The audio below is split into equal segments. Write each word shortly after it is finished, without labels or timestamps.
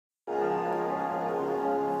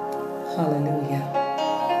Hallelujah.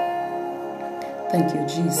 Thank you,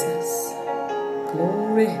 Jesus.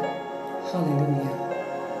 Glory. Hallelujah.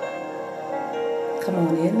 Come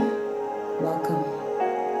on in. Welcome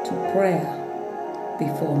to prayer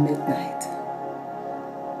before midnight.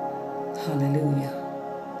 Hallelujah.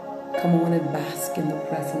 Come on and bask in the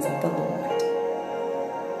presence of the Lord.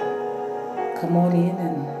 Come on in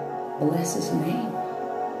and bless His name.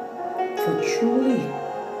 For truly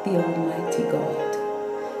the Almighty God,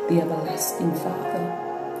 the everlasting Father,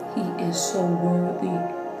 He is so worthy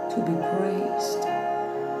to be praised.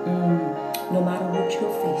 No matter what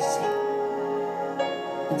you're facing,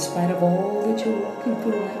 in spite of all that you're walking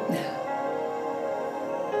through right now,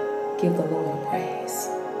 give the Lord a praise.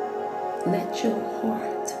 Let your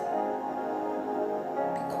heart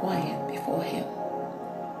be quiet before Him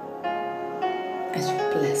as you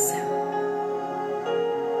bless Him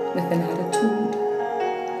with an attitude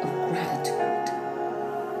of gratitude.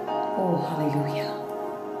 Oh, hallelujah.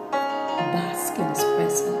 Bask in His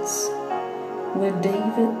presence. Where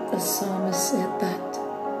David, the psalmist, said that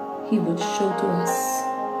He would show to us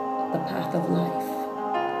the path of life,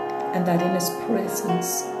 and that in His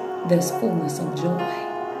presence there's fullness of joy,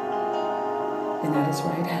 and at His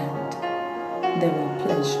right hand there are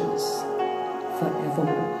pleasures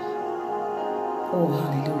forevermore. Oh,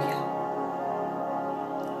 hallelujah.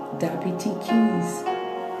 Darby T. Keys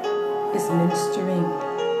is ministering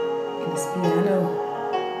in his piano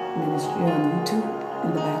ministry on YouTube in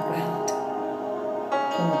the background.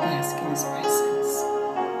 Oh, bask in His presence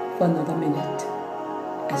for another minute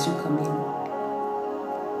as you come in.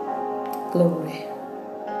 Glory.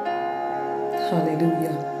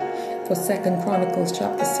 Hallelujah. For 2 Chronicles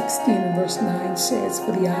chapter 16 and verse 9 says,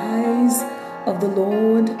 "For the eyes of the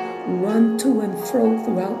Lord run to and fro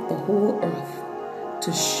throughout the whole earth,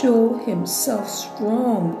 to show Himself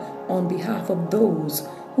strong on behalf of those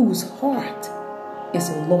whose heart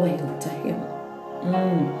is loyal to Him."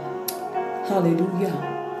 Hallelujah.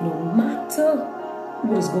 No matter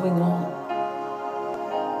what is going on,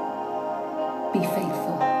 be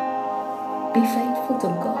faithful. Be faithful to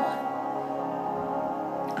God,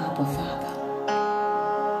 Abba Father.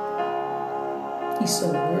 He's so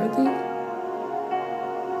worthy.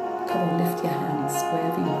 Come on, lift your hands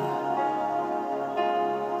wherever you are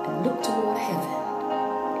and look toward heaven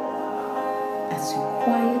as you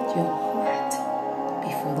quiet your heart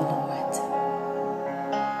before the Lord.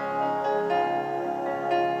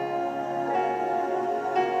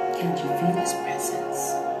 Can't you feel His presence?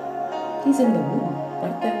 He's in the room,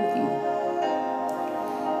 right there with you.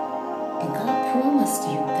 And God promised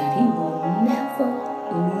you that He will never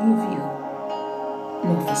leave you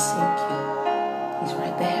nor forsake you. He's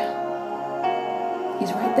right there.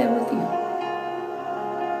 He's right there with you.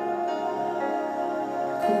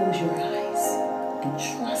 Close your eyes and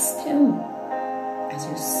trust Him as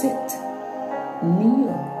you sit,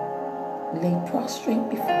 kneel, lay prostrate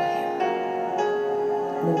before Him.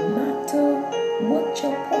 No matter what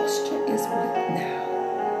your posture is right now,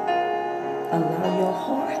 allow your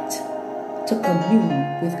heart to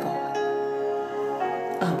commune with God.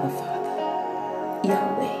 Abba Father,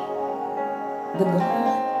 Yahweh, the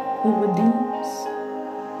God who redeems.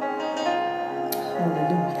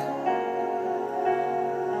 Hallelujah.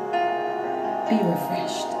 Be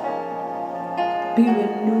refreshed. Be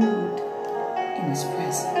renewed in His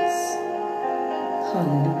presence.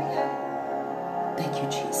 Hallelujah. Thank you,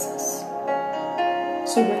 Jesus.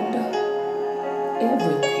 Surrender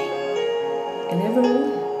everything and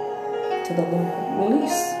everyone to the Lord.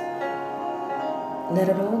 Release. Let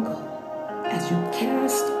it all go as you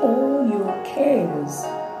cast all your cares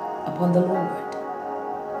upon the Lord,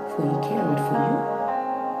 for He cared for you.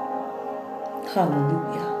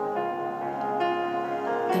 Hallelujah.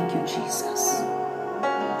 Thank you, Jesus.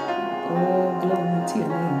 Oh, glory to your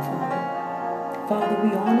name, Father. Father, we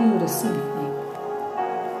honor you this evening.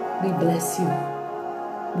 We bless you.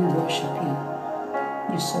 We worship you.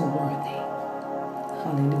 You're so worthy.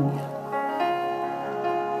 Hallelujah.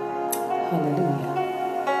 Hallelujah.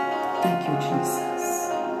 Thank you, Jesus.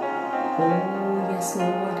 Oh, yes,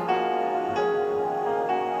 Lord.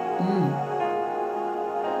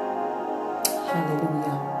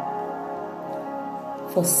 Hallelujah.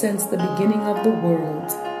 For since the beginning of the world,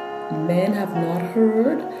 men have not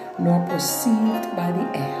heard nor perceived by the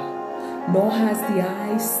ear, nor has the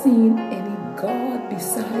eye seen any God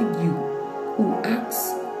beside you, who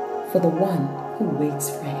acts for the one who waits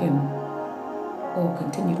for Him. Oh,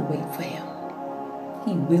 continue to wait for Him.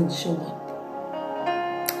 He will show up.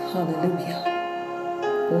 Hallelujah.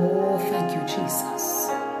 Oh, thank you, Jesus.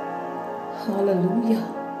 Hallelujah.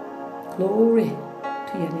 Glory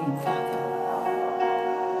to your name, Father.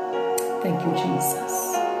 Thank you, Jesus.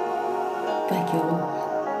 Thank you, Lord.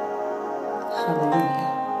 Hallelujah.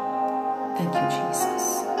 Thank you, Jesus.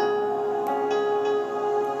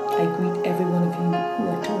 I greet every one of you who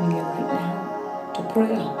are tuning in right now to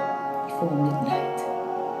prayer before midnight.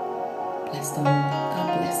 Bless the Lord. God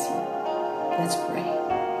bless you. Let's pray.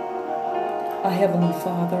 Our Heavenly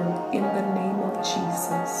Father, in the name of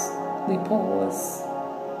Jesus, we pause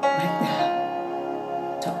right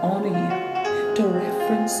now to honor you, to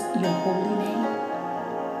reference your holy name.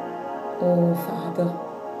 Oh, Father,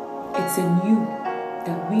 it's in you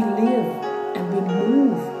that we live and we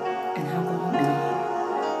move and have our being.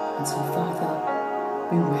 And so, Father,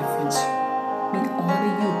 we reverence you, we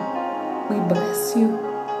honor you, we bless you,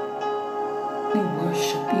 we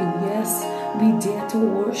worship you. Yes, we dare to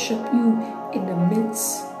worship you in the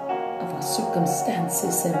midst of our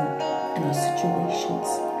circumstances and our situations.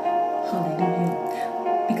 Hallelujah.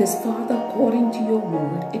 Because, Father, according to your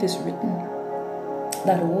word, it is written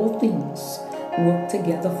that all things work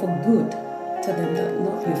together for good to them that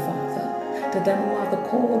love you, Father, to them who are the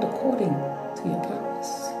called according to your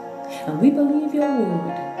purpose. And we believe your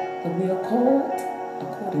word, that we are called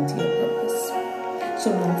according to your purpose.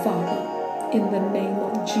 So now, Father, in the name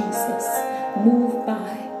of Jesus, move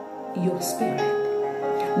by your spirit,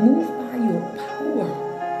 move by your power,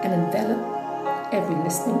 and envelop every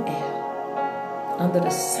listening ear under the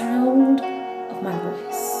sound of my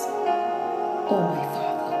voice. Oh, my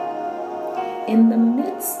Father, in the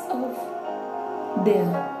midst of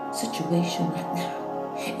their situation right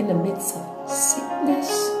now, in the midst of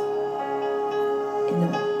sickness, in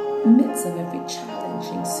the midst of every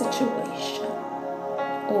challenging situation,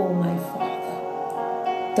 oh, my Father,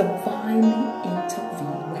 divinely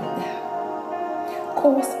intervene right now.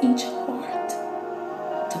 Cause each heart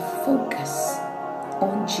to focus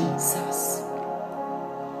on Jesus.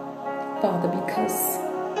 Father, because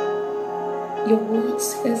your word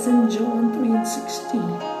says in John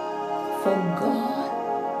 3:16, for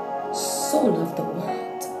God so loved the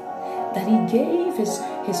world that he gave his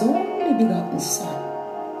only begotten Son,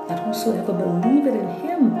 that whosoever believeth in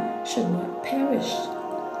him should not perish,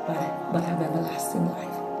 but have everlasting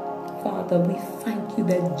life. Father, we thank you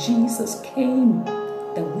that Jesus came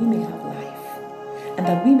that we may have life and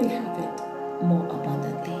that we may have it more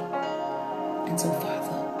abundantly. And so,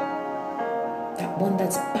 Father, that one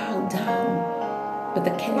that's bowed down with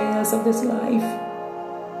the cares of this life,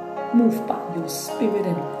 move by your spirit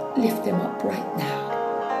and lift him up right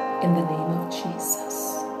now in the name of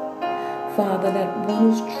Jesus. Father, that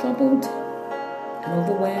one who's troubled and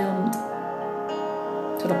overwhelmed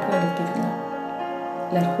to the point of giving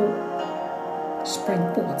up, let hope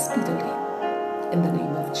spring forth speedily in the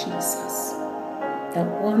name of Jesus. That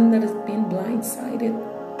one that has been blindsided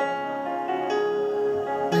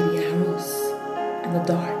by the arrows and the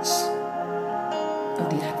darts of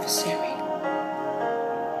the adversary,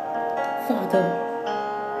 Father,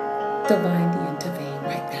 divinely intervene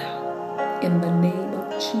right now in the name of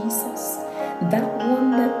Jesus. That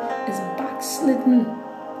one that is backslidden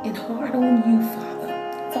in heart on you, Father.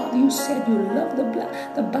 Father, you said you love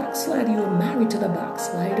the backslider. You are married to the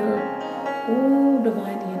backslider. Oh,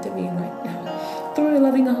 divinely intervene right now. Throw your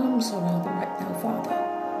loving arms around them right now, Father.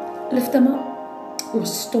 Lift them up.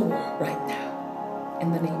 Restore right now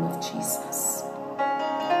in the name of Jesus.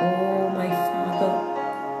 Oh, my Father,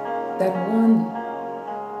 that one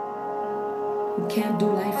who can't do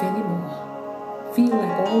life anymore, feel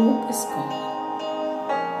like all hope is gone,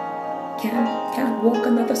 can't walk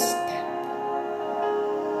another step.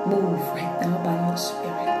 Move right now by your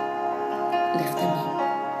spirit. Lift them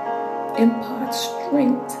up. Impart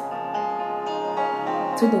strength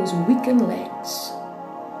to those weakened legs.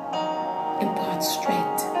 Impart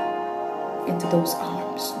strength into those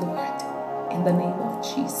arms, Lord, in the name of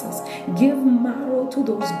Jesus. Give marrow to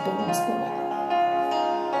those bones, Lord.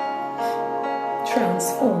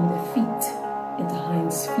 Transform their feet into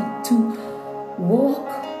hinds feet to walk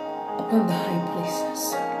upon the high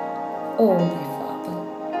places. Oh, my Father,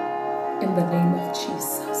 in the name of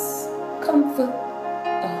Jesus, comfort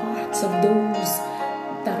the hearts of those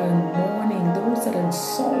that are in mourning, those that are in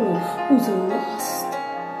sorrow, who's lost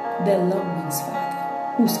their loved ones,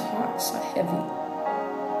 Father, whose hearts are heavy.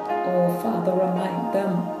 Oh, Father, remind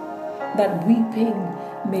them that weeping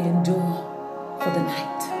may endure for the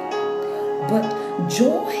night, but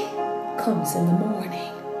joy comes in the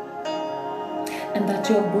morning, and that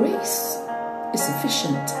your grace is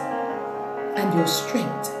sufficient and your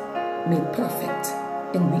strength made perfect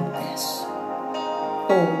in weakness.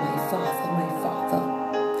 Oh, my Father,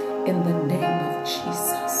 in the name of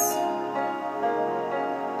Jesus.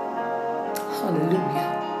 Hallelujah.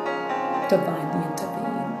 Divinely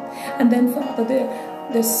intervene. And then, Father,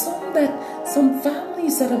 there's some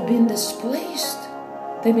families that have been displaced.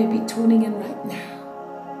 They may be tuning in right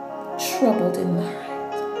now, troubled in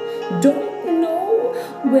mind, don't know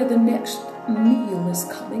where the next meal is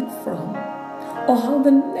coming from, or how the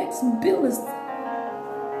next bill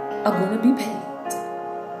are going to be paid.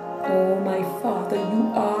 Oh, my Father,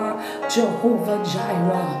 you are Jehovah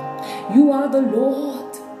Jireh. You are the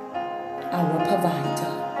Lord, our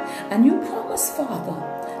provider. And you promise, Father,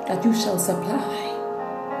 that you shall supply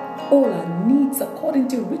all our needs according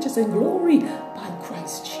to riches and glory by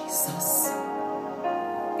Christ Jesus.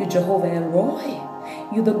 You're Jehovah Elroy.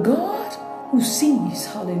 You're the God who sees.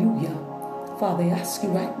 Hallelujah. Father, I ask you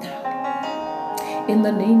right now, in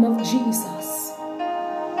the name of Jesus,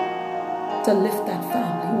 to lift that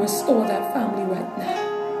family, restore that family right now.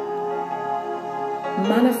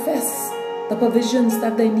 Manifest the provisions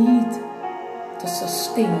that they need to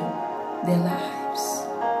sustain their lives.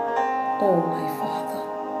 Oh, my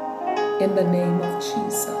Father, in the name of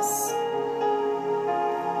Jesus,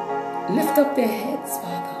 lift up their heads,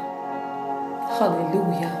 Father.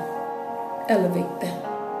 Hallelujah. Elevate them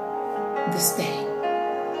this day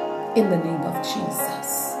in the name of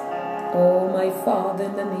Jesus. Oh, my Father,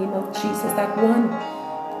 in the name of Jesus, that one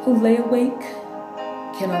who lay awake,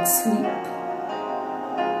 cannot sleep,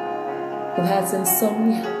 who has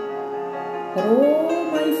insomnia. But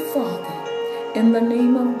oh, my Father, in the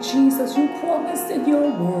name of Jesus, you promised in your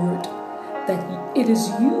word that it is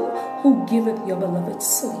you who giveth your beloved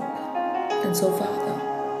sleep. And so, Father,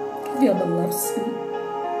 give your beloved sleep,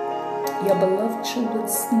 your beloved children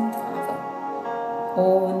sleep, Father.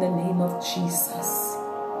 Oh, in the name of Jesus.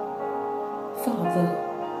 Father,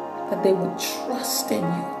 that they would trust in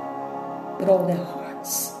you with all their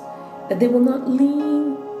hearts, that they will not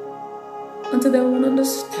lean unto their own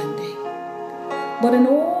understanding, but in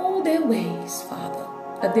all their ways, Father,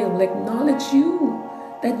 that they will acknowledge you,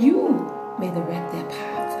 that you may direct their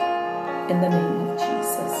path in the name of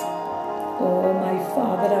Jesus. Oh, my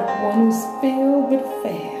Father, that one who's filled with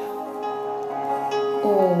fear,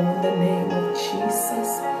 oh, in the name of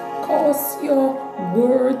Jesus, cause your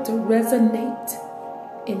word to resonate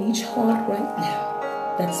in each heart right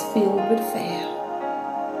now that's filled with fear.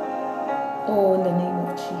 Oh, in the name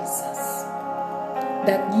of Jesus,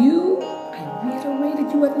 that you, I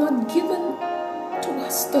reiterated, you had not given to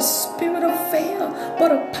us the spirit of fear,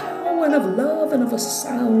 but of power and of love and of a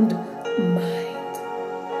sound mind.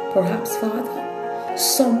 Perhaps, Father,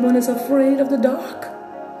 someone is afraid of the dark,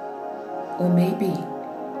 or maybe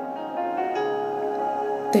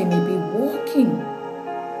they may be walking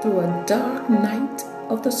through a dark night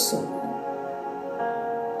of the soul.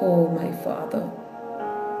 Oh, my Father,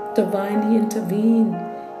 divinely intervene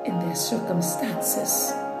in their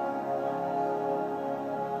circumstances,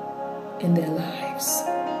 in their lives,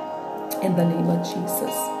 in the name of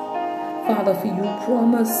Jesus. Father, for you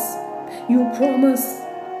promise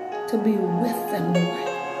to be with them, Lord.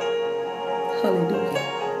 Hallelujah.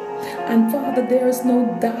 And Father, there is no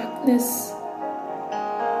darkness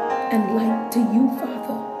and light to you,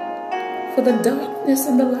 Father. For the darkness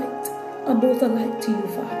and the light are both alike to you,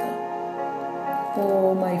 Father.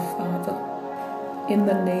 Oh, my Father, in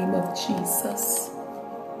the name of Jesus,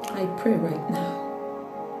 I pray right now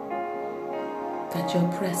that your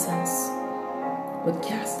presence would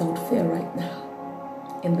cast out fear right now,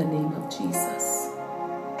 in the name of Jesus.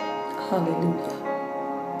 Hallelujah.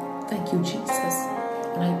 Thank you, Jesus.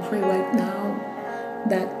 And I pray right now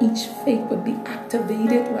that each faith would be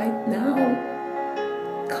activated right now.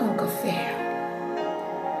 Conquer fear.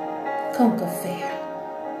 Conquer fear.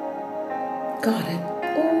 God,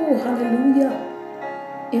 oh, hallelujah.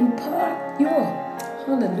 Impart your,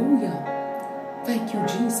 hallelujah. Thank you,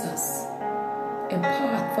 Jesus.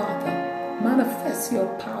 Impart, Father, manifest your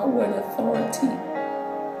power and authority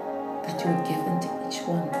that you have given to each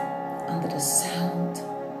one under the sound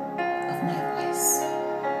of my voice.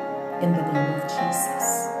 In the name of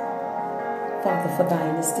Jesus. Father, for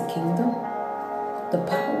thine is the kingdom, the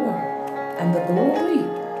power, and the glory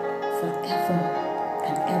forever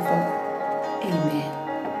and ever. Amen.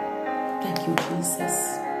 Thank you, Jesus.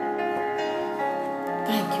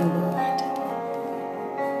 Thank you, Lord.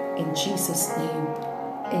 In Jesus' name,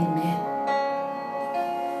 amen.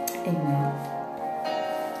 Amen.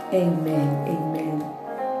 Amen. Amen.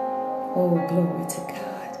 Oh, glory to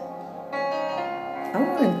God. I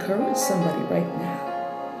want to encourage somebody right now.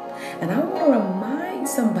 And I want to remind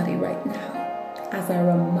somebody right now, as I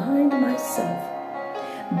remind myself,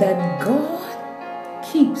 that God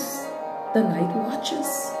keeps the night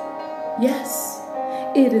watches. Yes,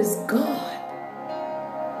 it is God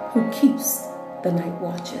who keeps the night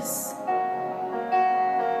watches.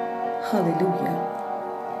 Hallelujah.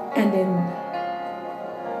 And in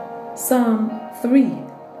Psalm 3,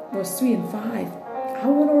 verse 3 and 5, I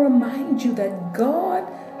want to remind you that God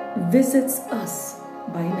visits us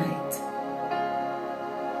by night.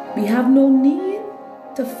 We have no need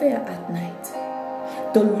to fear at night.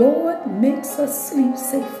 The Lord makes us sleep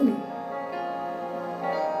safely.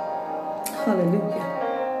 Hallelujah.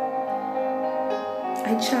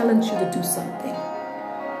 I challenge you to do something.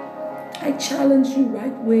 I challenge you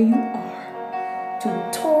right where you are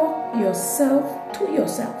to talk yourself to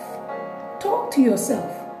yourself. Talk to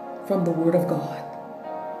yourself from the Word of God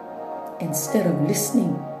instead of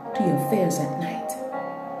listening to your fears at night.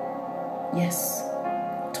 Yes,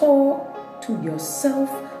 talk to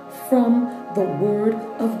yourself from the Word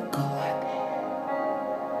of God.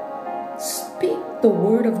 Speak the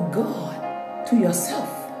Word of God to yourself.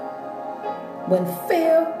 When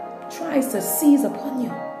fear tries to seize upon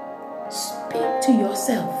you, speak to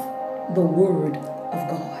yourself the Word of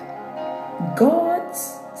God. God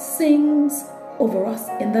sings over us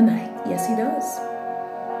in the night. Yes, He does.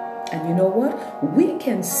 And you know what? We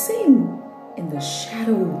can sing in the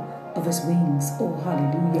shadow of His wings. Oh,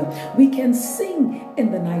 hallelujah. We can sing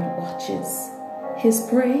in the night watches. His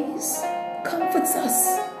praise comforts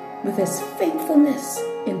us with His faithfulness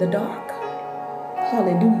in the dark.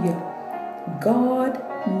 Hallelujah. God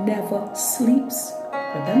never sleeps.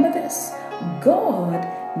 Remember this. God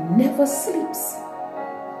never sleeps.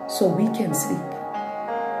 So we can sleep.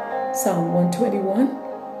 Psalm 121,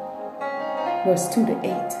 verse 2 to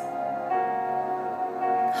 8.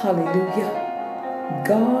 Hallelujah.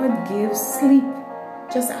 God gives sleep.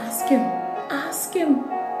 Just ask Him. Ask Him.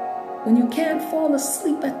 When you can't fall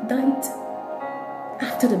asleep at night,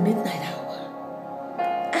 after the midnight hour,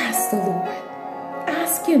 ask the Lord.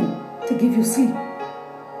 Ask Him to give you sleep.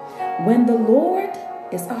 When the Lord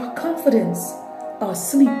is our confidence, our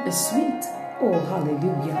sleep is sweet. Oh,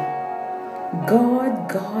 hallelujah. God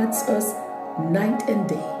guards us night and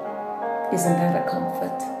day. Isn't that a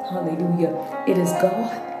comfort? Hallelujah. It is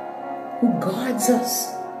God who guards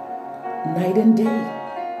us night and day.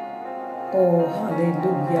 Oh,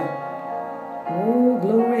 hallelujah. Oh,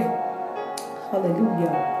 glory.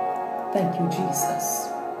 Hallelujah. Thank you, Jesus.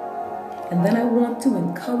 And then I want to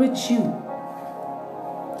encourage you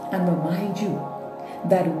and remind you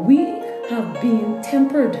that we have been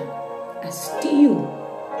tempered as steel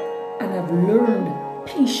and have learned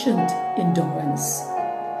patient endurance.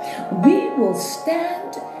 We will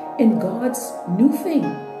stand in God's new thing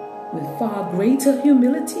with far greater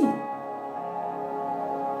humility.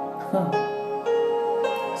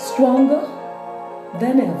 Stronger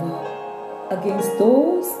than ever against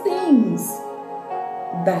those things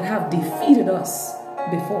that have defeated us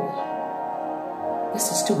before.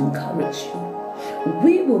 This is to encourage you.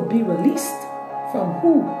 We will be released from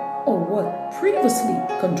who or what previously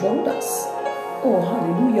controlled us. Oh,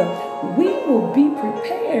 hallelujah. We will be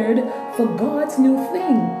prepared for God's new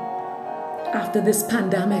thing after this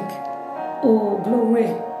pandemic. Oh,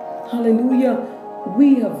 glory. Hallelujah.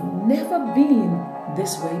 We have never been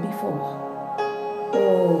this way before.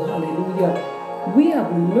 Oh, hallelujah. We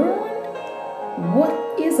have learned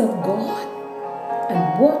what is of God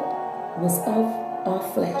and what was of our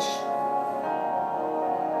flesh.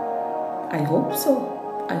 I hope so.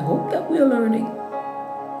 I hope that we are learning.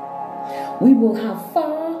 We will have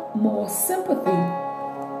far more sympathy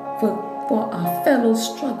for our fellow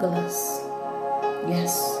strugglers.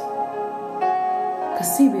 Yes.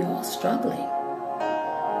 Because see, we're all struggling.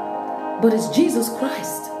 But it's Jesus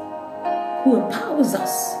Christ who empowers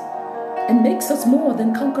us and makes us more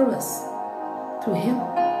than conquerors through Him.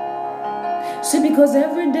 See, because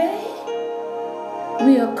every day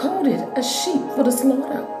we are counted as sheep for the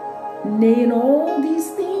slaughter. Nay, in all these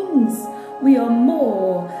things, we are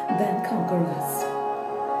more than conquerors.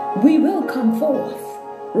 We will come forth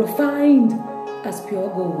refined as pure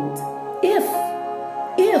gold if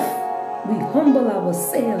we humble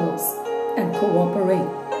ourselves and cooperate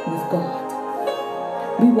with God.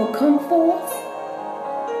 We will come forth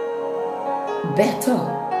better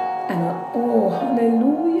and oh,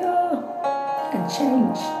 hallelujah, and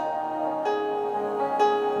change.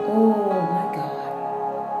 Oh my God.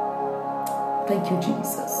 Thank you,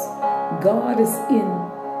 Jesus. God is in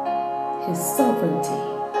His sovereignty.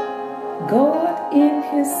 God in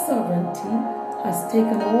His sovereignty has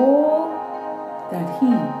taken all that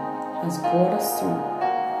He has brought us through,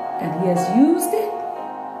 and He has used it.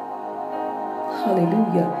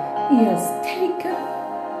 Hallelujah. He has taken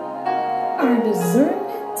our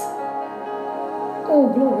discernment. Oh,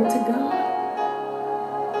 glory to God.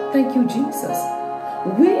 Thank you, Jesus.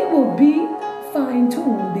 We will be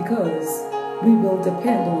fine-tuned because We will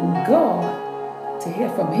depend on God to hear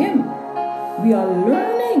from Him. We are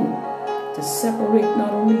learning to separate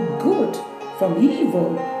not only good from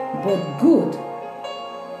evil, but good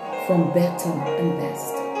from better and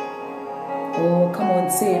best. Oh, come on,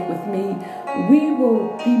 say it with me. We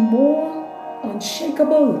will be more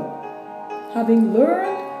unshakable, having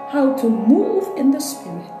learned how to move in the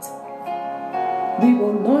Spirit. We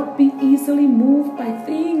will not be easily moved by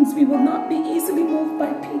things. We will not be easily moved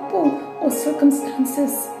by people or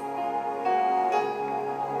circumstances.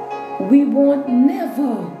 We want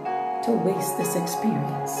never to waste this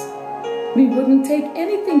experience. We wouldn't take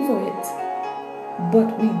anything for it,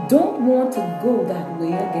 but we don't want to go that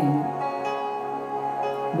way again.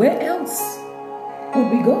 Where else would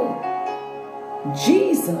we go?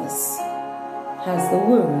 Jesus has the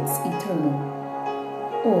words eternal.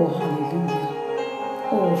 Oh, hallelujah.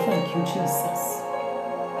 Oh, thank you, Jesus.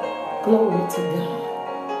 Glory to God.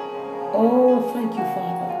 Oh, thank you,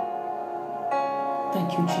 Father.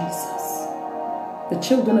 Thank you, Jesus. The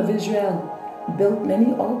children of Israel built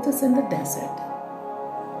many altars in the desert.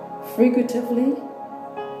 Figuratively,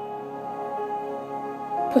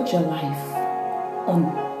 put your life on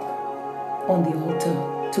the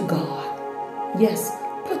altar to God. Yes,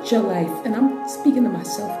 put your life, and I'm speaking to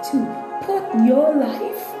myself too, put your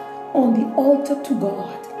life on the altar to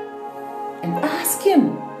God and ask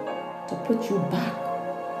Him to put you back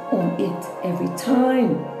on it every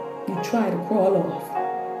time you try to crawl off.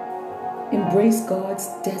 Embrace God's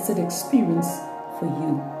desert experience for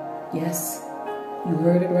you. Yes, you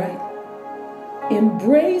heard it right.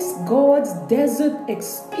 Embrace God's desert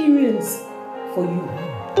experience for you.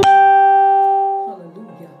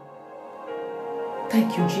 Hallelujah.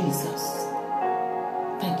 Thank you, Jesus.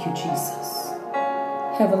 Thank you, Jesus.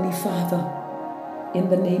 Heavenly Father, in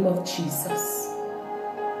the name of Jesus,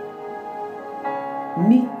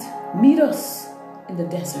 meet us in the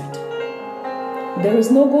desert. There is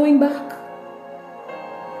no going back,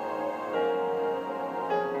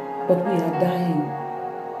 but we are dying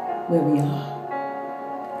where we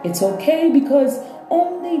are. It's okay because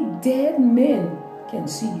only dead men can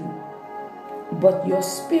see you, but your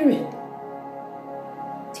Spirit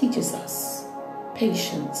teaches us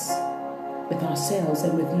patience with ourselves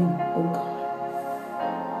and with you, oh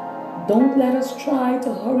God. Don't let us try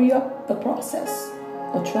to hurry up the process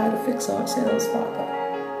or try to fix ourselves, Father.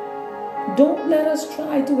 Don't let us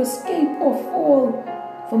try to escape or fall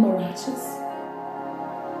from our ashes.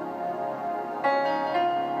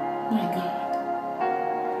 My God.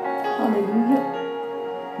 Hallelujah.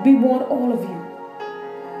 We want all of you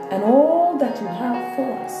and all that you have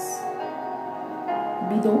for us.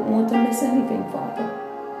 We don't want to miss anything, Father.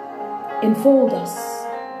 Enfold us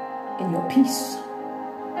in your peace.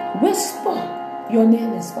 Whisper your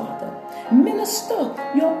nearness, Father. Minister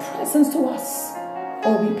your presence to us,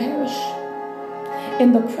 or we perish.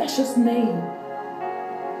 In the precious name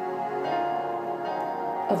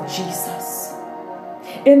of Jesus.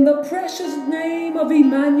 In the precious name of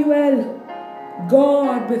Emmanuel,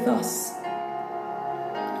 God with us.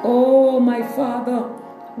 Oh, my Father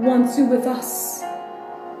wants you with us.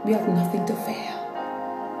 We have nothing to fear.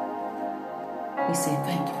 We say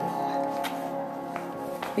thank you, Lord.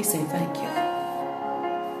 We say thank you.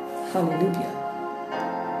 Hallelujah.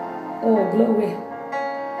 Oh, glory.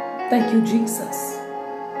 Thank you, Jesus.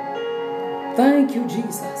 Thank you,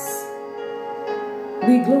 Jesus.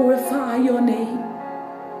 We glorify your name.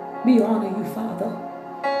 We honor you, Father.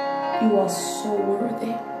 You are so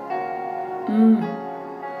worthy.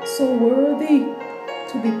 So worthy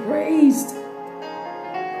to be praised.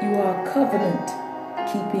 You are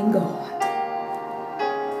covenant-keeping God.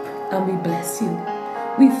 And we bless you.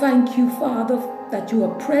 We thank you, Father, that you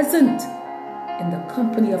are present in the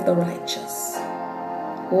company of the righteous.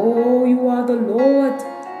 Oh, you are the Lord,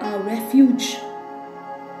 our refuge.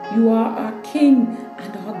 You are our King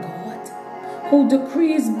and our God, who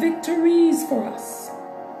decrees victories for us.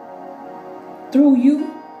 Through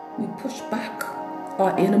you, we push back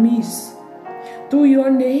our enemies. Through your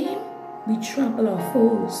name, we trample our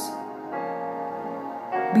foes.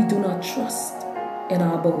 We do not trust in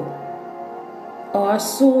our bow. Our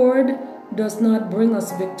sword does not bring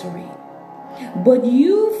us victory. But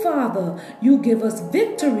you, Father, you give us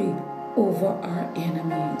victory over our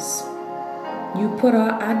enemies. You put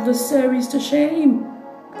our adversaries to shame.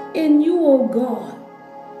 In you, O God,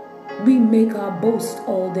 we make our boast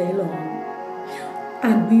all day long.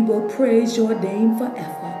 And we will praise your name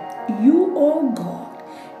forever. You, O God,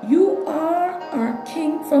 you are our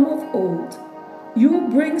King from of old. You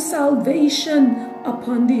bring salvation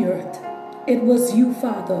upon the earth. It was you,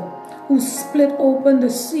 Father, who split open the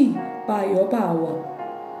sea by your power.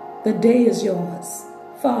 The day is yours,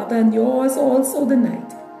 Father, and yours also the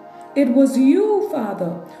night. It was you,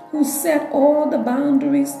 Father, who set all the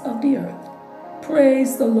boundaries of the earth.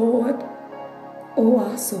 Praise the Lord, O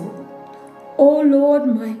our soul. O Lord,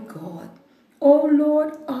 my God. O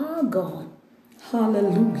Lord, our God.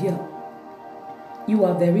 Hallelujah. You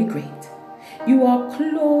are very great. You are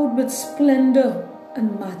clothed with splendor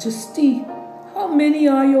and majesty. How many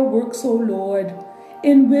are your works, O Lord?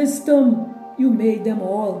 In wisdom you made them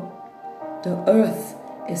all. The earth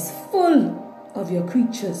is full of your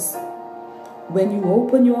creatures. When you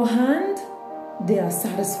open your hand, they are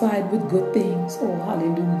satisfied with good things. Oh,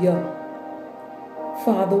 hallelujah.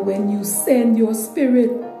 Father, when you send your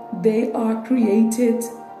spirit, they are created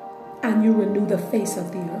and you renew the face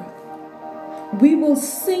of the earth. We will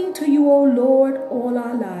sing to you, O Lord, all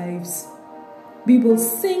our lives. We will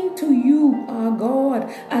sing to you, our God,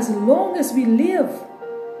 as long as we live.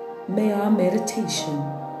 May our meditation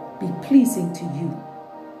be pleasing to you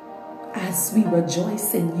as we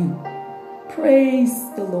rejoice in you. Praise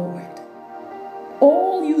the Lord.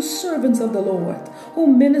 All you servants of the Lord who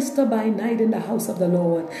minister by night in the house of the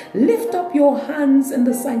Lord, lift up your hands in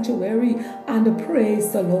the sanctuary and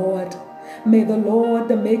praise the Lord. May the Lord,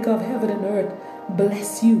 the maker of heaven and earth,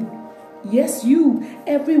 bless you. Yes, you,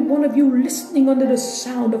 every one of you listening under the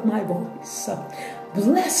sound of my voice.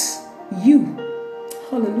 Bless you.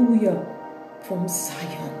 Hallelujah. From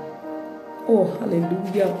Zion. Oh,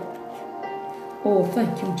 hallelujah. Oh,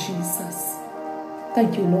 thank you, Jesus.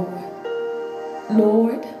 Thank you, Lord.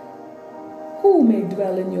 Lord, who may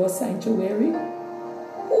dwell in your sanctuary?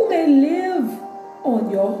 Who may live on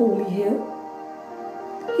your holy hill?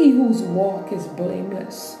 He whose walk is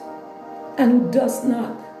blameless and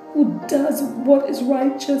who does what is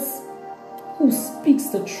righteous, who speaks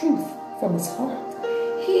the truth from his heart.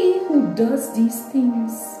 He who does these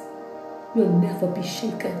things will never be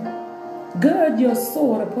shaken. Gird your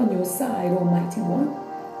sword upon your side, Almighty One.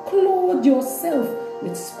 Clothe yourself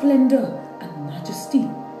with splendor and majesty.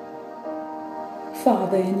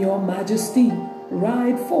 Father, in your majesty,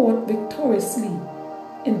 ride forth victoriously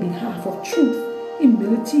in behalf of truth,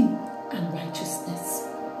 humility, and righteousness.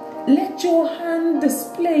 Let your hand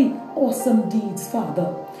display awesome deeds,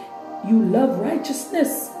 Father. You love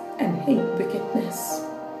righteousness and hate wickedness.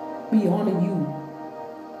 We honor you.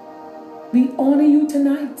 We honor you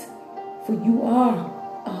tonight, for you are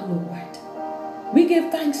our Lord. We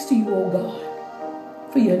give thanks to you, O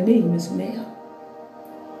God, for your name is Mayor.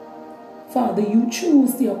 Father, you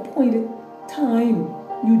choose the appointed time.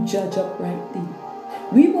 You judge uprightly.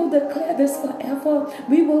 We will declare this forever.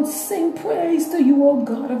 We will sing praise to you, O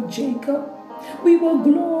God of Jacob. We will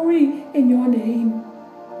glory in your name.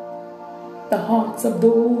 The hearts of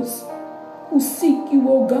those who seek you,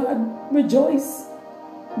 O God, rejoice.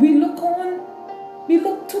 We look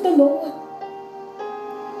to the Lord.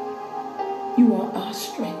 You are our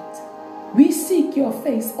strength. We seek your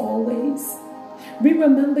face always. We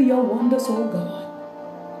remember your wonders, O God.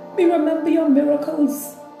 We remember your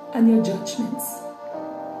miracles and your judgments.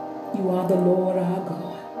 You are the Lord our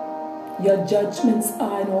God. Your judgments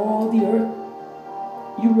are in all the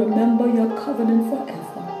earth. You remember your covenant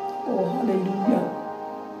forever. Oh, hallelujah.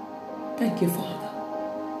 Thank you, Father.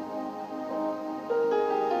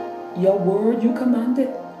 Your word you commanded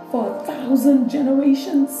for 1,000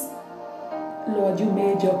 generations. Lord, you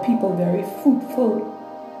made your people very fruitful.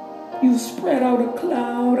 You spread out a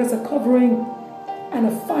cloud as a covering and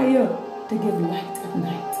a fire to give light at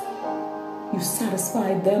night. You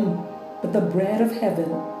satisfied them with the bread of heaven.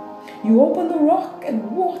 You opened the rock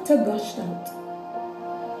and water gushed out.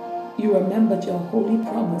 You remembered your holy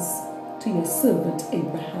promise to your servant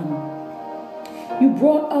Abraham. You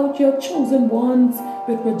brought out your chosen ones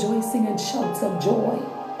with rejoicing and shouts of joy.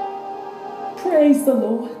 Praise the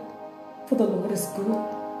Lord, for the Lord is good.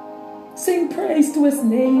 Sing praise to his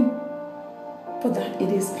name, for that it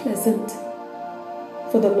is pleasant.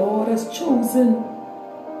 For the Lord has chosen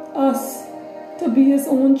us to be his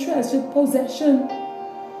own treasured possession.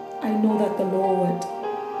 I know that the Lord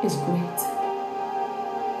is great.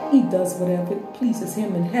 He does whatever pleases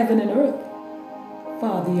him in heaven and earth.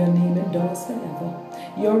 Father, your name endures forever.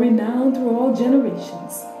 You're renowned through all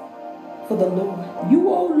generations. For the Lord, you,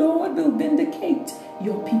 O Lord, will vindicate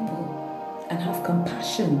your people and have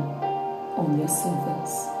compassion on your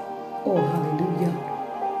servants. Oh,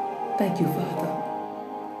 hallelujah. Thank you, Father.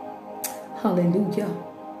 Hallelujah.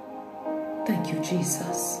 Thank you,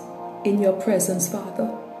 Jesus. In your presence,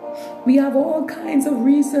 Father, we have all kinds of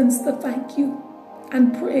reasons to thank you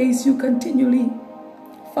and praise you continually.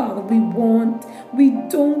 Father, we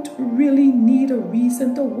don't really need a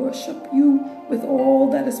reason to worship you with all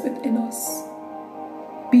that is within us.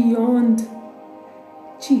 beyond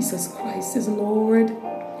Jesus Christ is Lord.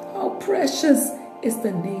 How precious is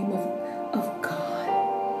the name of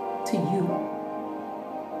God to you.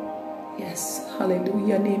 Yes, hallelujah.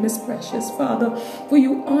 Your name is precious, Father, for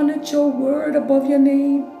you honored your word above your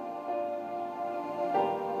name.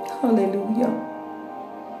 Hallelujah.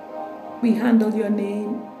 We handle your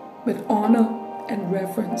name with honor and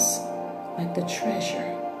reverence like the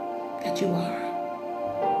treasure that you are.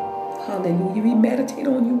 Hallelujah. We meditate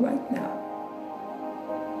on you right now.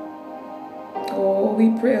 Oh,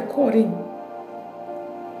 we pray according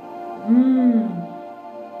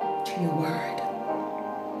to your word.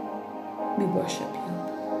 We worship you.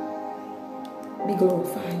 We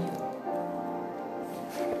glorify you.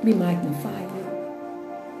 We magnify you.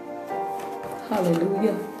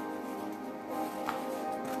 Hallelujah.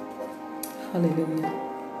 Hallelujah.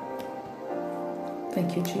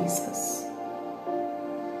 Thank you, Jesus.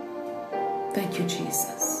 Thank you,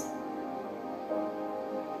 Jesus.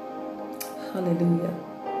 Hallelujah.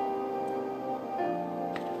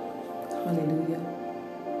 Hallelujah.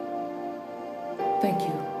 Thank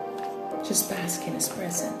you. Just bask in his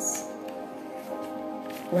presence.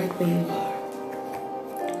 Right where you are.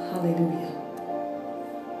 Hallelujah.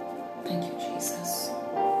 Thank you, Jesus.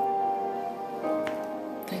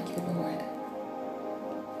 Thank you, Lord.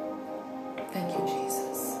 Thank you,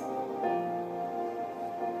 Jesus.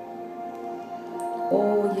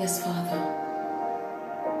 Oh, yes, Father.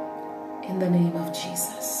 In the name of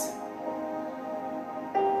Jesus.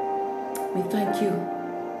 We thank you.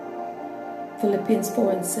 Philippians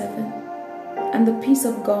 4:7. And the peace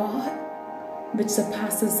of God, which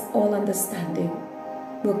surpasses all understanding,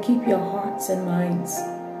 will keep your hearts and minds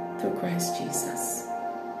through Christ Jesus.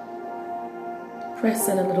 Press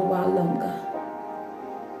in a little while longer.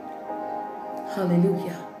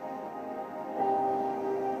 Hallelujah.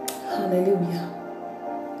 Hallelujah.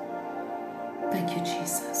 Thank you,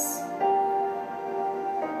 Jesus.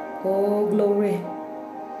 Oh, glory.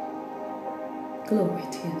 Glory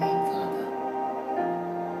to your name, Father.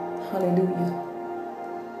 Hallelujah.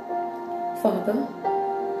 Father,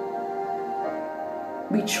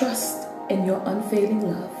 we trust in your unfailing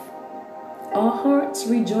love. Our hearts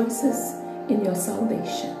rejoices in your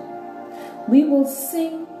salvation. We will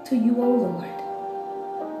sing to you, O Lord,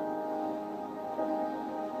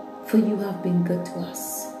 for you have been good to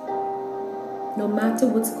us. No matter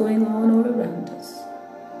what's going on all around us,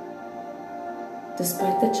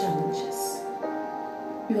 despite the challenges,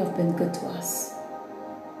 you have been good to us.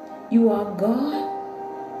 You are God,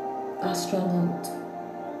 our stronghold.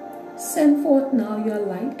 Send forth now your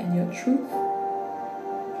light and your truth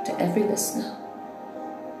to every listener.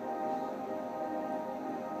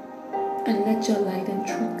 And let your light and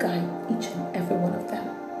truth guide each and every one of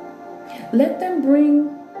them. Let them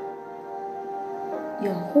bring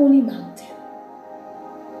your holy mountain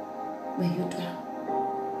where you dwell.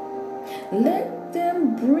 Let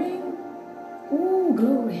them bring, oh,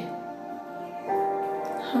 glory,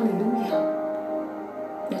 hallelujah,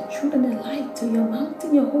 your truth and your light to your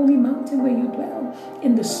mountain, your holy mountain where you dwell,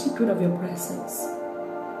 in the secret of your presence.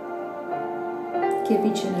 Give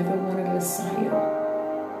each and every one a desire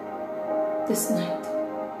this night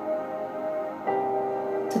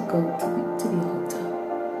to go to the altar.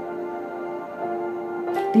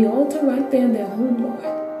 The altar right there in their home, Lord,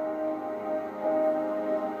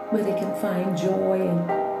 where they can find joy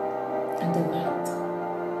and delight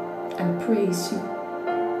and praise you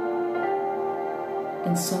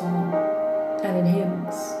in song and in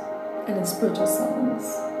hymns and in spiritual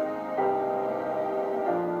songs.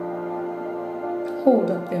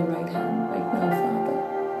 Hold up their right hand right now, Father.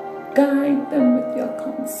 Guide them with your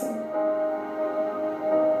counsel.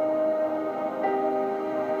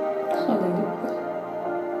 Hallelujah.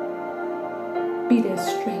 Be their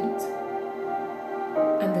strength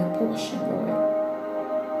and their portion, Lord.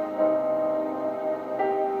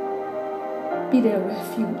 Be their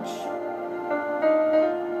refuge.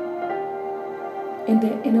 In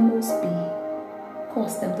their innermost being,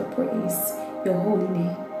 cause them to praise your holy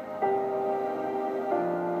name.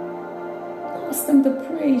 Cause them to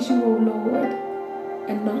praise you, O Lord,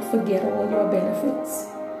 and not forget all your benefits.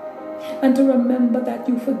 And to remember that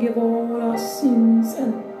you forgive all our sins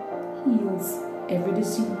and heals every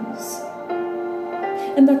disease.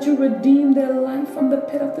 And that you redeem their life from the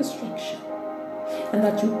pit of destruction. And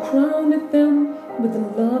that you crown them with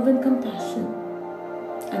love and compassion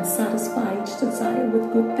and satisfy each desire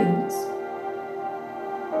with good things.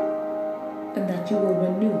 And that you will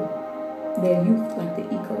renew their youth like the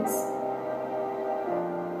eagles.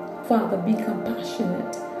 Father, be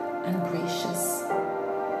compassionate and gracious,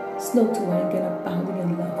 slow to anger and abounding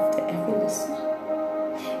in love to every listener.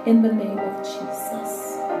 in the name of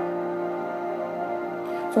Jesus.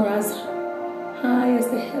 For as high as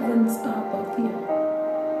the heavens are above the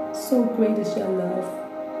earth, so great is your love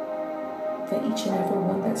for each and every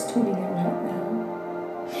one that's tuning in right now.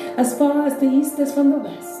 As far as the east is from the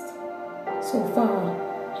west, so far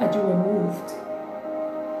had you removed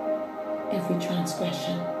every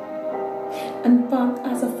transgression. And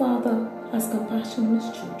as a father has compassion on his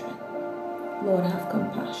children, Lord, have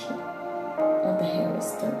compassion on the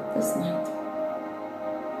hearers this night.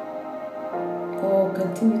 Oh,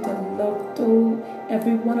 continue to love through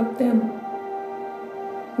every one of them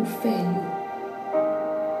who fail you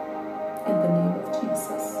in the name of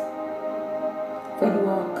Jesus. For you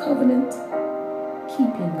are a covenant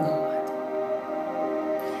keeping God.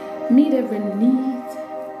 Meet every need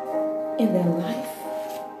in their life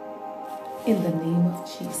in the name of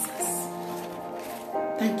Jesus.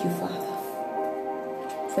 Thank you, Father,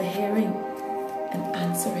 for hearing and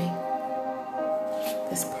answering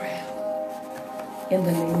this prayer in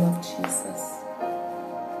the name of Jesus.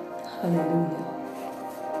 Hallelujah.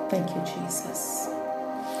 Thank you, Jesus.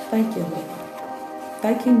 Thank you, Lord.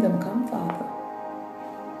 Thy kingdom come, Father.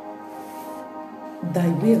 Thy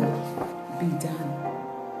will be done.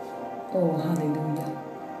 Oh, hallelujah.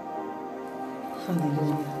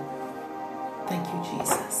 Hallelujah. Thank you,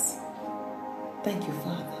 Jesus. Thank you,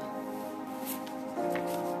 Father.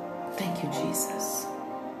 Thank you, Jesus.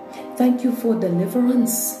 Thank you for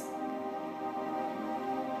deliverance.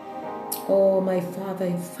 Oh, my Father,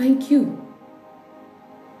 I thank you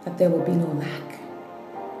that there will be no lack.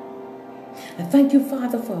 I thank you,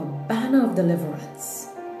 Father, for a banner of deliverance.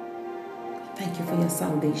 I thank you for your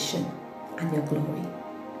salvation and your glory,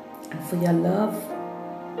 and for your love.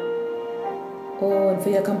 Oh, and for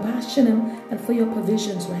your compassion and for your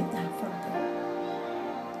provisions right now, Father.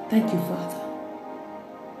 Thank you, Father,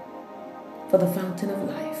 for the fountain of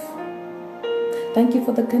life. Thank you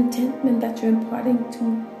for the contentment that you're imparting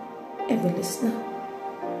to every listener.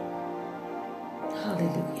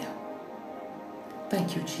 Hallelujah.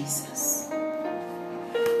 Thank you, Jesus.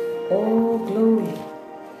 Oh, glory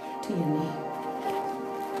to your name.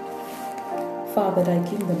 Father, thy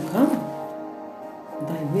kingdom come,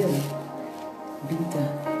 thy will be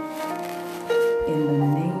done. In the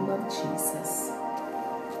name of Jesus.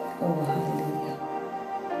 Oh, hallelujah.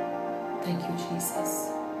 Thank you, Jesus.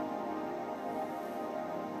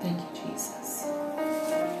 Thank you, Jesus.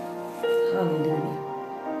 Hallelujah.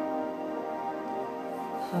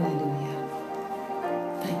 Hallelujah.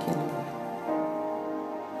 Thank you, Lord.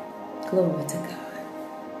 Glory to God.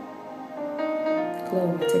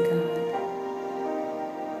 Glory to God.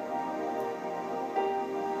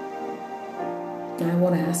 I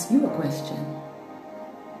want to ask you a question.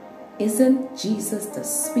 Isn't Jesus the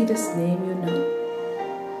sweetest name you know?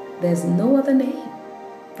 There's no other name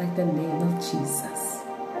like the name of Jesus.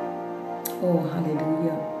 Oh,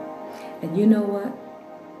 hallelujah. And you know what?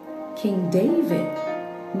 King David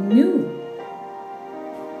knew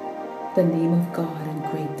the name of God in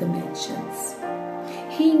great dimensions.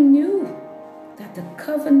 He knew that the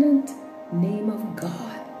covenant name of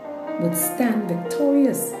God would stand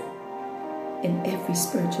victorious in every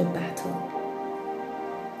spiritual battle.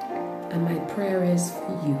 And my prayer is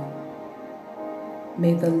for you.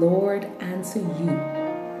 May the Lord answer you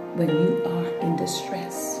when you are in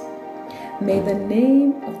distress. May the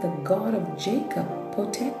name of the God of Jacob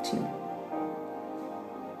protect you.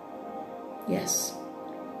 Yes.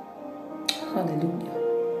 Hallelujah.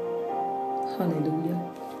 Hallelujah.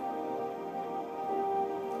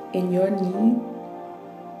 In your need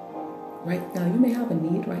right now, you may have a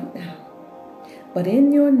need right now, but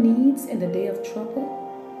in your needs in the day of trouble,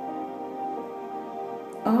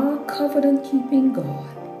 our covenant-keeping God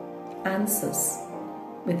answers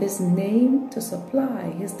with his name to supply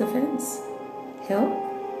his defense, help,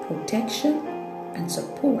 protection, and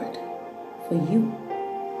support for you.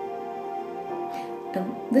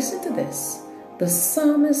 And listen to this. The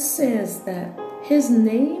psalmist says that his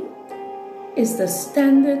name is the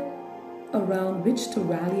standard around which to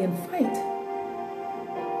rally and fight.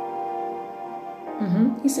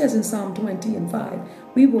 He says in Psalm 20:5,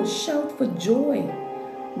 we will shout for joy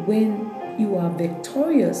when you are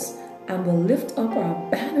victorious and will lift up our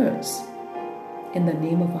banners in the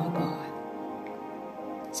name of our God.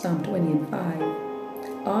 Psalm 20:5,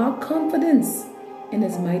 our confidence in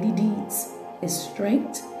his mighty deeds, his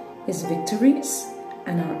strength, his victories,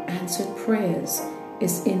 and our answered prayers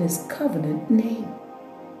is in his covenant name.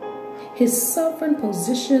 His sovereign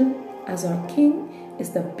position as our king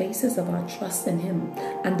is the basis of our trust in him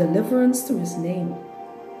and deliverance through his name.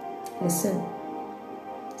 Listen,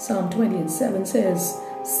 Psalm 20:7 says,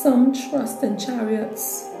 some trust in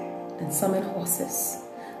chariots and some in horses,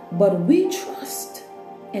 but we trust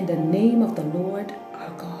in the name of the Lord our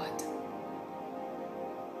God.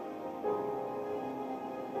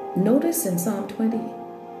 Notice in Psalm 20,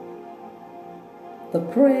 the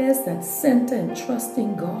prayers that center in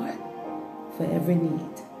trusting God for every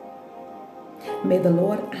need. May the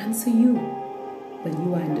Lord answer you when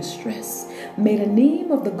you are in distress. May the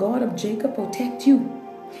name of the God of Jacob protect you.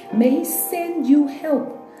 May He send you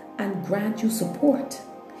help and grant you support.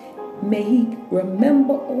 May He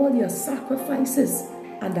remember all your sacrifices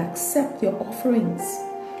and accept your offerings.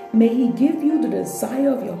 May He give you the desire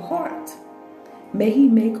of your heart. May He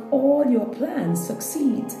make all your plans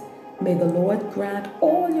succeed. May the Lord grant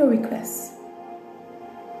all your requests.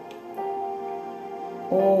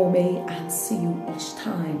 Oh, may He answer you each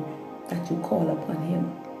time that you call upon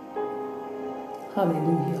Him.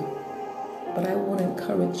 Hallelujah. But I want to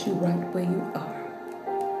encourage you right where you are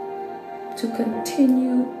to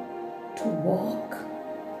continue to walk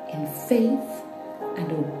in faith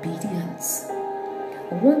and obedience.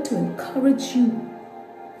 I want to encourage you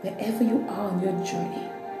wherever you are on your journey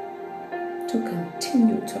to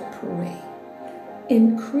continue to pray.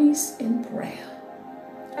 Increase in prayer.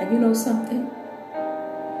 And you know something?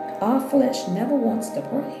 Our flesh never wants to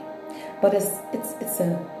pray, but it's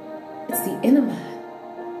the inner man.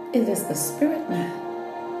 It is the spirit man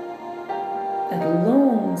that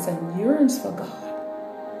longs and yearns for God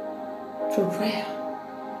through prayer.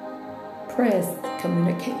 Prayer is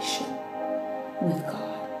communication with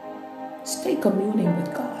God. Stay communing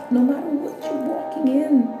with God no matter what you're walking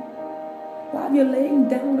in. While you're laying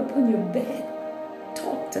down upon your bed,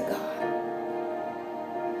 talk to God.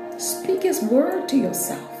 Speak His word to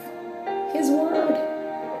yourself. His word.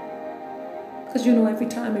 Because you know, every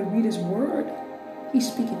time we read His word, He's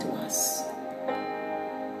speaking to us.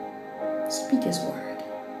 Speak His word.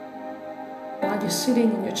 While you're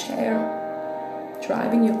sitting in your chair,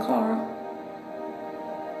 driving your car,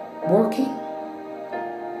 working,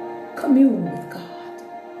 commune with God.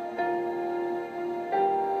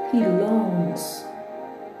 He longs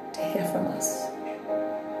to hear from us.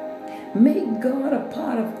 Make God a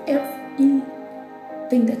part of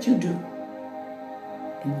everything that you do.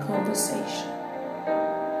 In conversation,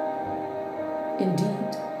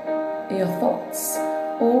 indeed, in your thoughts.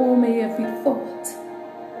 Oh, may every thought,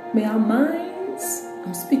 may our minds,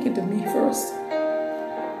 I'm speaking to me first.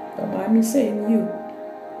 Don't mind me saying you.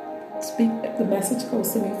 Speak, the message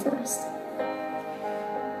goes to me first.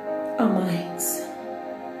 Our minds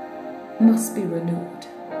must be renewed.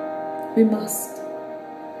 We must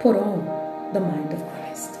put on the mind of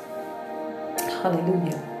Christ.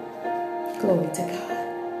 Hallelujah. Glory to God.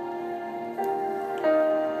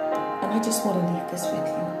 And I just want to leave this with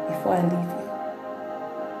you before I leave you.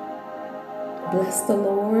 Bless the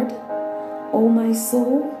Lord, O my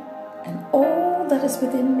soul, and all that is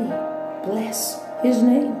within me. Bless His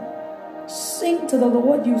name. Sing to the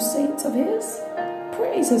Lord, you saints of His.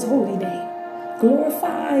 Praise His holy name.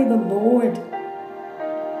 Glorify the Lord.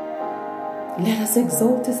 Let us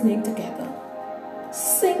exalt His name together.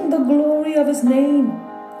 Sing the glory of His name.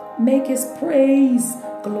 Make His praise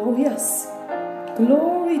glorious.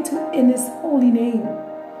 Glory to in His holy name.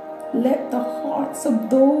 Let the hearts of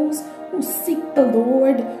those who seek the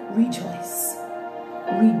Lord rejoice.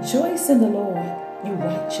 Rejoice in the Lord, you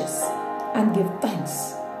righteous, and give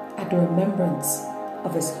thanks at the remembrance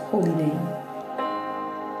of His holy name.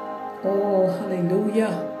 Oh,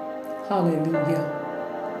 hallelujah. Hallelujah.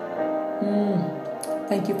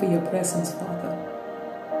 Thank you for your presence, Father.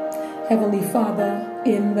 Heavenly Father,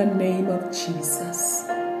 in the name of Jesus,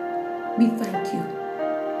 we thank you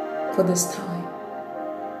for this time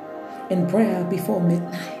in prayer before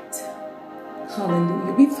midnight.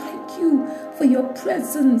 Hallelujah. We thank you for your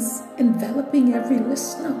presence enveloping every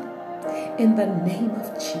listener in the name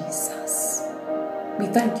of Jesus. We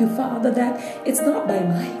thank you, Father, that it's not by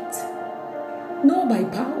might, nor by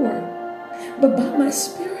power, but by my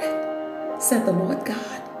Spirit, said the Lord God.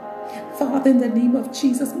 Father, in the name of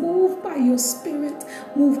Jesus, move by your Spirit,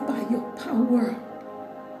 move by your power.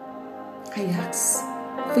 I ask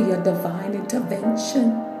for your divine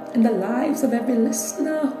intervention in the lives of every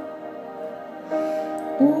listener.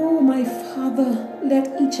 Oh, my Father,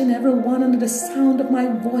 let each and every one under the sound of my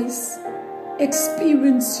voice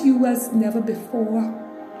experience you as never before.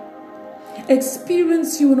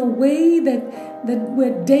 Experience you in a way that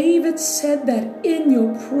where David said that in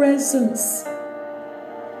your presence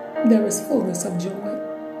there is fullness of joy,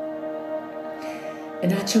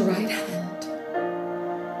 and at your right hand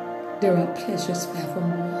there are pleasures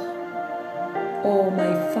forevermore. Oh,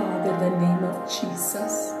 my Father, in the name of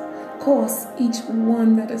Jesus, cause each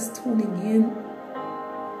one that is tuning in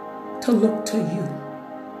to look to you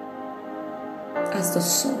as the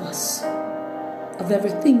source of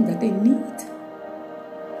everything that they need.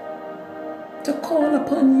 To call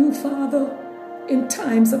upon you, Father, in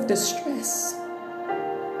times of distress,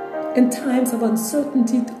 in times of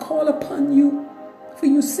uncertainty, to call upon you. For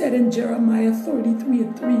you said in Jeremiah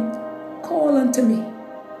 33:3, call unto me,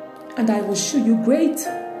 and I will show you great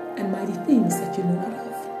and mighty things that you know not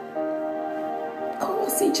of.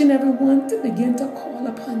 Cause each and every one to begin to call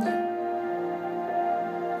upon you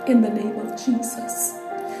in the name of Jesus,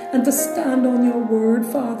 and to stand on your word,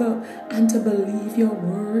 Father, and to believe your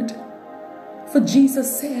word. For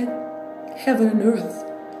Jesus said, heaven and earth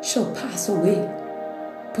shall pass away,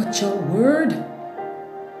 but your word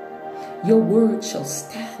shall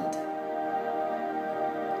stand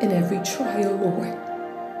in every trial, Lord.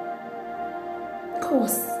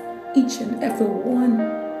 Cause each and every one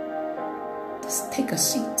to take a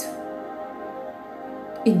seat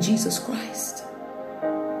in Jesus Christ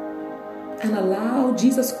and allow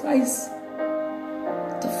Jesus Christ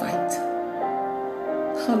to fight.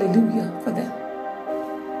 Hallelujah for them.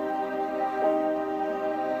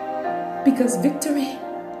 Because victory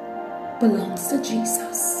belongs to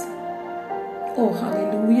Jesus. Oh,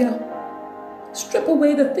 hallelujah. Strip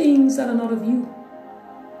away the things that are not of you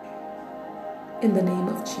in the name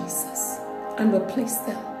of Jesus and replace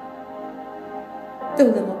them.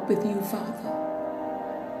 Fill them up with you, Father,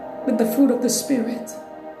 with the fruit of the Spirit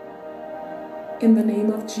in the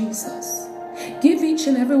name of Jesus. Give each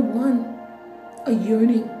and every one a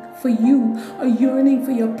yearning for you, a yearning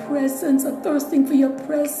for your presence, a thirsting for your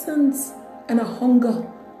presence, and a hunger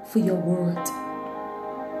for your word.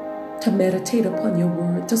 To meditate upon your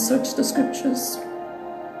word, to search the scriptures,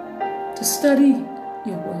 to study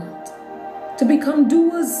your word, to become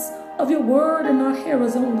doers of your word and not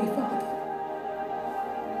hearers only, Father.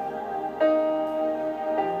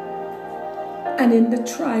 And in the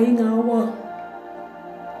trying hour,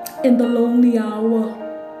 in the lonely hour,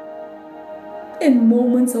 in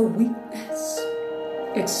moments of weakness,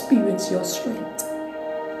 experience your strength.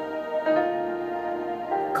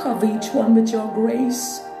 Cover each one with your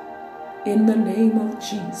grace in the name of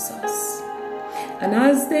Jesus. And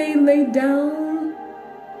as they lay down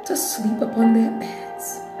to sleep upon their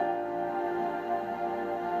beds,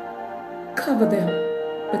 cover them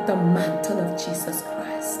with the mantle of Jesus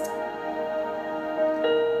Christ.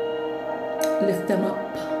 Lift them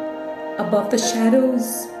up above the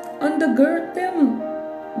shadows. Undergird them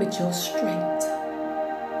with your strength.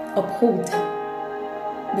 Uphold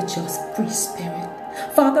them with your free spirit.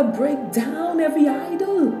 Father, break down every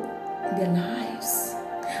idol in their lives.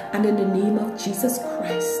 And in the name of Jesus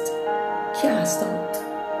Christ, cast out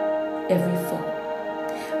every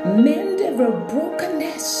foe. Mend every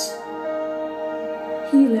brokenness.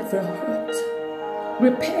 Heal every hurt.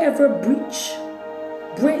 Repair every breach.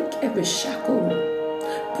 Break every shackle.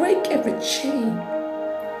 Break every chain.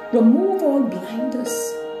 Remove all blinders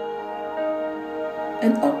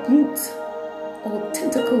and uproot all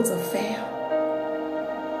tentacles of fear.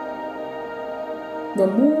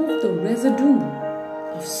 Remove the residue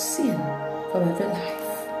of sin from every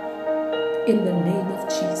life in the name of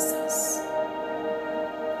Jesus.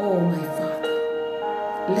 Oh, my Father,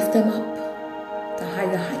 lift them up to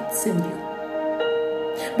higher heights in you.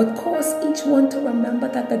 But cause each one to remember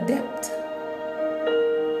that the depth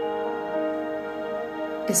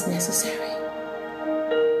is necessary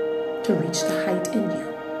to reach the height in you.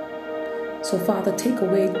 So, Father, take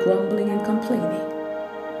away grumbling and complaining.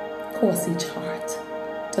 Cause each heart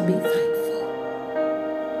to be thankful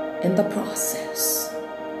in the process,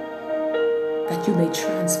 that you may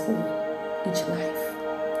transform each life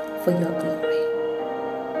for your glory.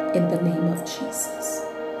 In the name of Jesus.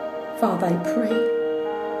 Father, I pray,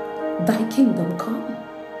 thy kingdom come.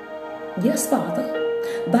 Yes, Father,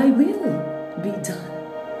 thy will be done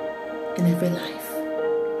in every life.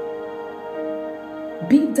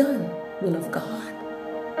 Be done, will of God.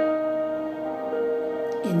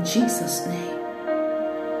 In Jesus' name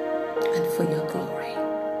and for your glory.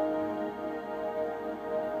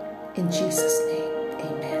 In Jesus' name,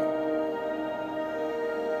 amen.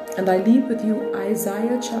 And I leave with you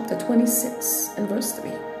Isaiah chapter 26 and verse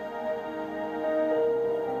 3.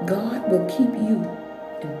 God will keep you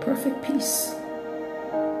in perfect peace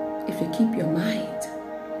if you keep your mind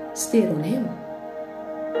stayed on Him,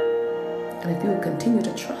 and if you will continue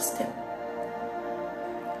to trust Him.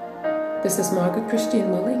 This is Margaret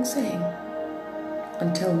Christian Mulling saying,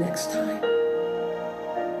 until next time,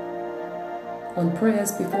 on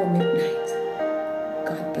Prayers Before Midnight,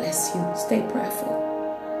 God bless you. Stay prayerful.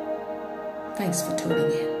 Thanks for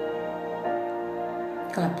tuning in.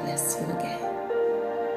 God bless you again.